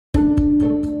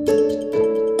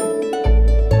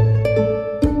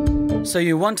So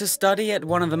you want to study at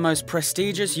one of the most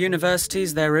prestigious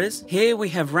universities there is? Here we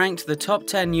have ranked the top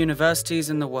 10 universities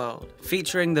in the world,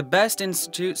 featuring the best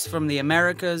institutes from the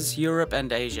Americas, Europe,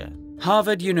 and Asia.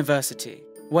 Harvard University.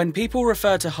 When people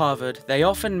refer to Harvard, they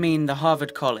often mean the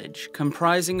Harvard College,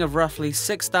 comprising of roughly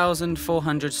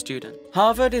 6,400 students.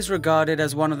 Harvard is regarded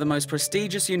as one of the most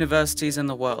prestigious universities in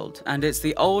the world, and it's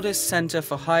the oldest center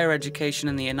for higher education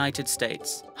in the United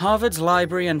States. Harvard's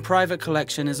library and private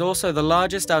collection is also the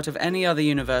largest out of any other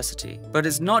university, but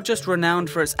it's not just renowned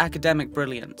for its academic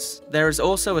brilliance. There is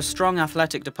also a strong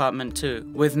athletic department too,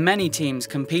 with many teams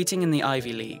competing in the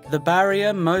Ivy League. The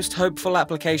barrier most hopeful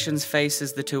applications face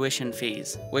is the tuition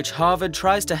fees, which Harvard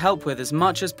tries to help with as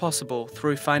much as possible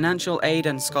through financial aid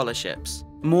and scholarships.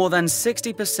 More than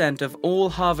 60% of all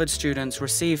Harvard students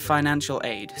receive financial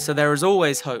aid, so there is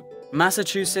always hope.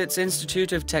 Massachusetts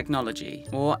Institute of Technology,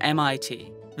 or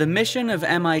MIT. The mission of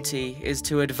MIT is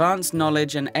to advance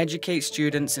knowledge and educate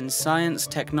students in science,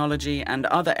 technology, and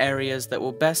other areas that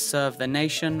will best serve the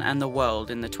nation and the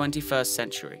world in the 21st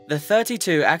century. The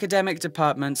 32 academic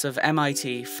departments of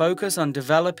MIT focus on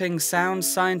developing sound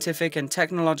scientific and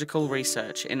technological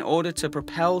research in order to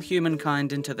propel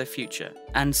humankind into the future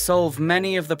and solve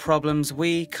many of the problems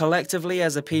we, collectively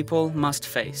as a people, must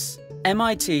face.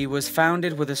 MIT was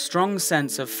founded with a strong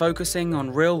sense of focusing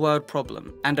on real-world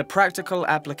problems and a practical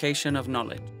application of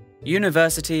knowledge.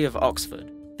 University of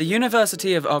Oxford. The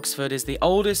University of Oxford is the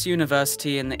oldest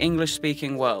university in the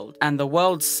English-speaking world and the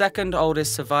world's second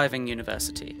oldest surviving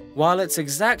university. While its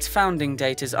exact founding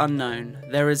date is unknown,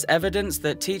 there is evidence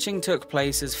that teaching took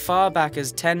place as far back as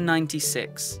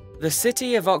 1096. The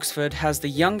city of Oxford has the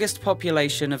youngest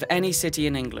population of any city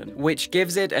in England, which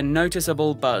gives it a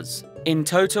noticeable buzz. In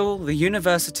total, the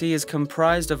university is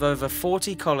comprised of over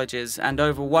 40 colleges and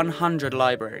over 100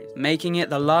 libraries, making it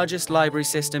the largest library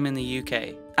system in the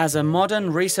UK. As a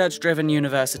modern, research-driven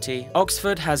university,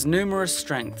 Oxford has numerous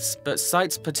strengths, but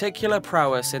cites particular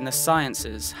prowess in the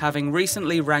sciences, having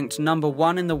recently ranked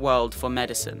 #1 in the world for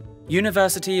medicine.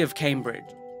 University of Cambridge.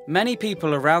 Many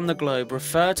people around the globe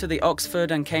refer to the Oxford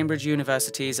and Cambridge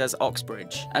universities as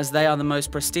Oxbridge, as they are the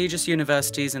most prestigious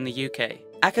universities in the UK.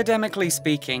 Academically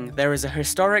speaking, there is a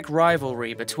historic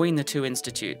rivalry between the two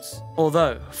institutes.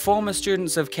 Although former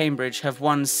students of Cambridge have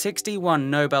won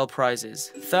 61 Nobel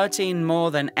Prizes, 13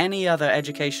 more than any other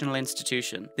educational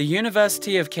institution, the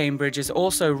University of Cambridge is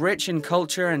also rich in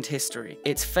culture and history.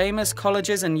 Its famous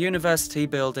colleges and university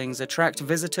buildings attract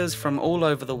visitors from all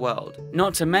over the world,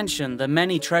 not to mention the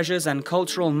many treasures and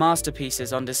cultural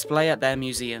masterpieces on display at their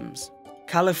museums.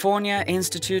 California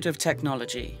Institute of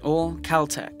Technology, or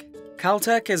Caltech.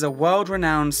 Caltech is a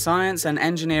world-renowned science and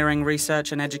engineering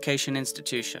research and education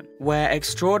institution, where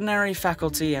extraordinary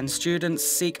faculty and students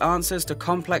seek answers to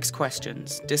complex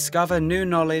questions, discover new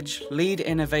knowledge, lead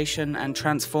innovation, and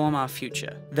transform our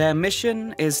future. Their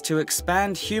mission is to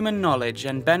expand human knowledge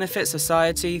and benefit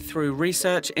society through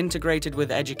research integrated with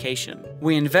education.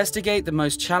 We investigate the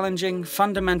most challenging,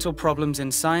 fundamental problems in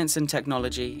science and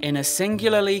technology in a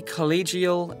singularly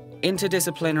collegial,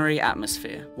 interdisciplinary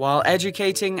atmosphere, while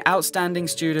educating outstanding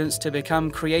students to become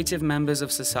creative members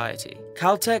of society.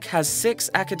 Caltech has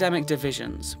 6 academic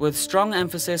divisions, with strong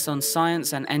emphasis on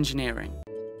science and engineering.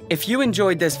 If you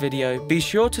enjoyed this video, be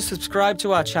sure to subscribe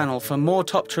to our channel for more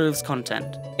Top Truths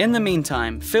content. In the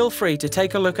meantime, feel free to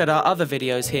take a look at our other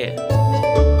videos here.